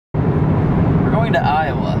going to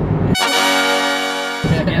Iowa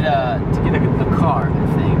to get a car,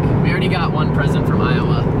 I think. We already got one present from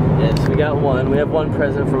Iowa. Yes, we got one. We have one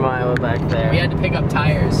present from Iowa back there. We had to pick up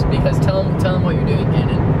tires because tell them what you're doing,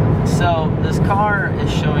 Gannon. So this car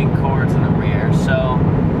is showing cords in the rear. So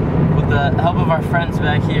with the help of our friends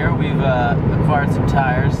back here, we've acquired some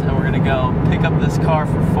tires, and we're gonna go pick up this car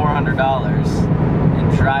for $400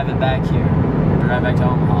 and drive it back here, drive back to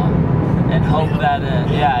Omaha, and hope that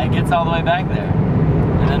yeah, it gets all the way back there.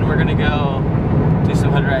 And then we're gonna go do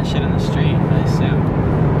some hood rat shit in the street, I assume.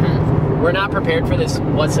 We're not prepared for this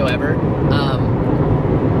whatsoever.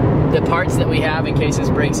 The parts that we have in case this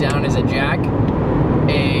breaks down is a jack,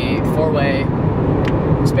 a 4-way,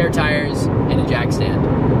 spare tires, and a jack stand.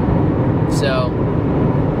 So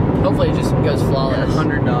hopefully it just goes flawless.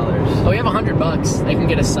 $100. Oh, we have $100. They can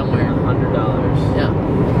get us somewhere. $100. Yeah.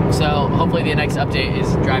 So hopefully the next update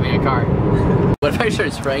is driving a car. What if I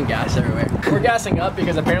start spraying gas everywhere? We're gassing up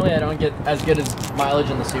because apparently I don't get as good as mileage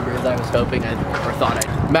in the Subaru as I was hoping or thought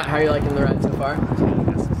I'd. Matt, how are you liking the ride so far?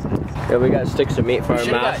 Yeah, we got sticks of meat for our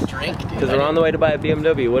mouth. Got a drink, dude. Because we're on the way to buy a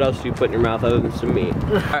BMW. What else do you put in your mouth other than some meat?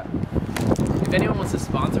 If anyone wants to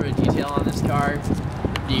sponsor a detail on this car,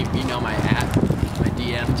 you know my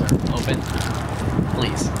DMs are open.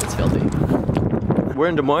 Please, it's filthy. We're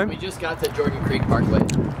in Des Moines. We just got to Jordan Creek Parkway.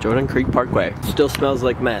 Jordan Creek Parkway. Still smells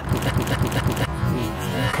like meth.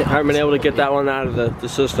 I haven't been able to get that one out of the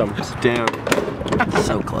system. Damn.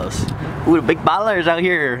 So close. Ooh, the big ballers out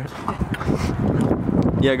here.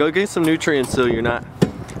 Yeah, go get some nutrients so you're not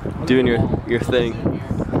doing your thing.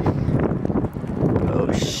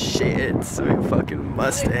 Oh shit, some fucking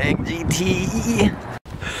Mustang GT.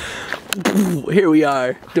 Here we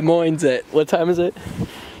are. Des Moines at, what time is it?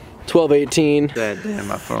 12:18. Damn,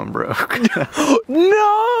 my phone broke.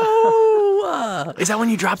 No! Is that when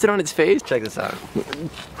you dropped it on its face? Check this out.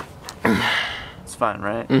 It's fine,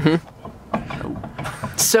 right?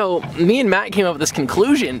 Mm-hmm. So, me and Matt came up with this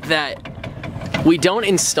conclusion that we don't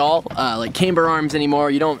install like camber arms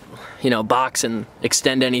anymore. You don't, box and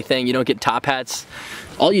extend anything. You don't get top hats.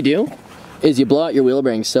 All you do is you blow out your wheel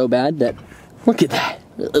bearings so bad that, look at that,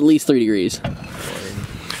 at least 3 degrees.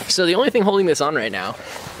 So the only thing holding this on right now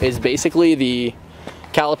is basically the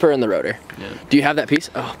caliper and the rotor. Yeah. Do you have that piece?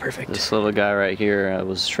 Oh, perfect. This little guy right here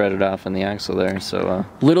was shredded off in the axle there, so...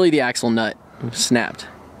 Literally the axle nut snapped.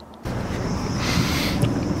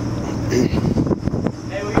 Hey,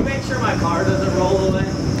 will you make sure my car doesn't roll away?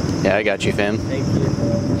 Yeah, I got you, fam. Thank you.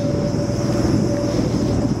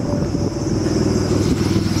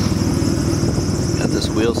 Got this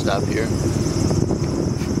wheel stop here.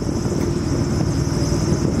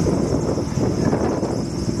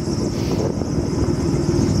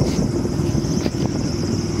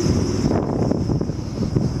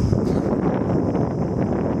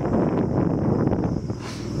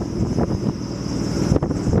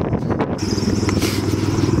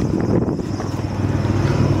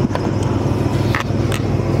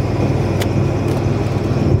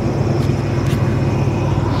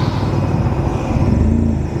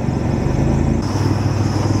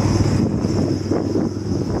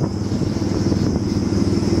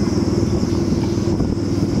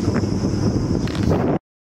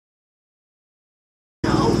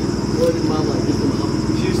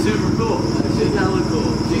 She's super cool. She's hella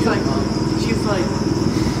cool. She's like,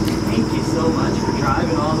 thank you so much for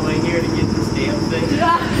driving all the way here to get this damn thing. I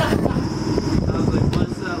was like,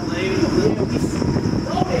 what's up, lady?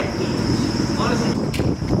 Honestly.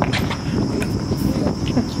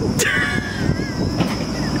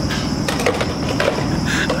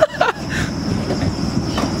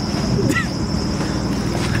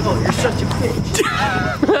 Oh, you're such a bitch.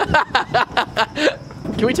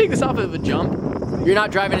 Can we take this off of a jump? You're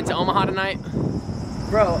not driving into Omaha tonight?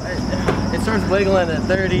 Bro, it starts wiggling at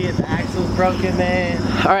 30, the axle's broken, man.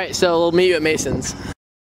 Alright, so we'll meet you at Mason's.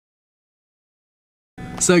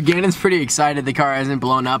 So Gannon's pretty excited the car hasn't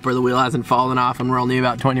blown up or the wheel hasn't fallen off, and we're only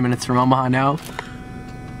about 20 minutes from Omaha now.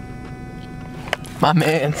 My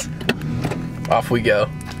man's. Off we go.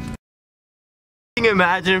 Can you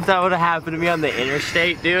imagine if that would have happened to me on the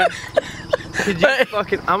interstate, dude? Could you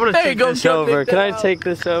fucking... I'm gonna take this over. Can I take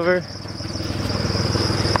this over?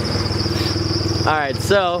 Alright,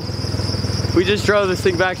 so we just drove this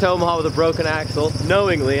thing back to Omaha with a broken axle,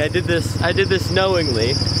 knowingly. I did this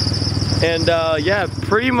knowingly. And yeah,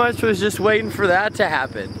 pretty much was just waiting for that to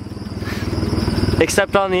happen.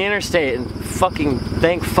 Except on the interstate, and fucking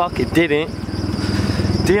thank fuck it didn't.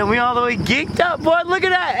 Damn, we all the way geeked up, boy. Look at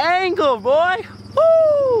that angle, boy.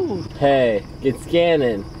 Woo! Hey, it's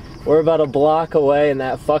Gannon. We're about a block away and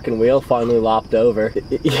that fucking wheel finally lopped over.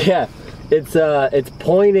 Yeah, It's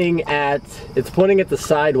pointing at the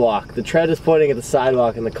sidewalk. The tread is pointing at the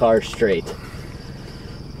sidewalk and the car's straight.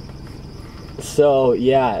 So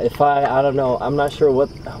yeah, if I don't know, I'm not sure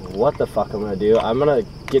what the fuck I'm gonna do. I'm gonna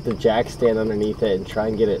get the jack stand underneath it and try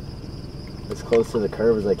and get it as close to the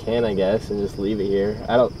curb as I can, I guess, and just leave it here.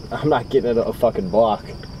 I'm not getting it a fucking block.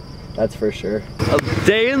 That's for sure. A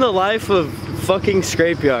day in the life of fucking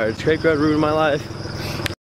Scrapeyard. Scrapeyard ruined my life.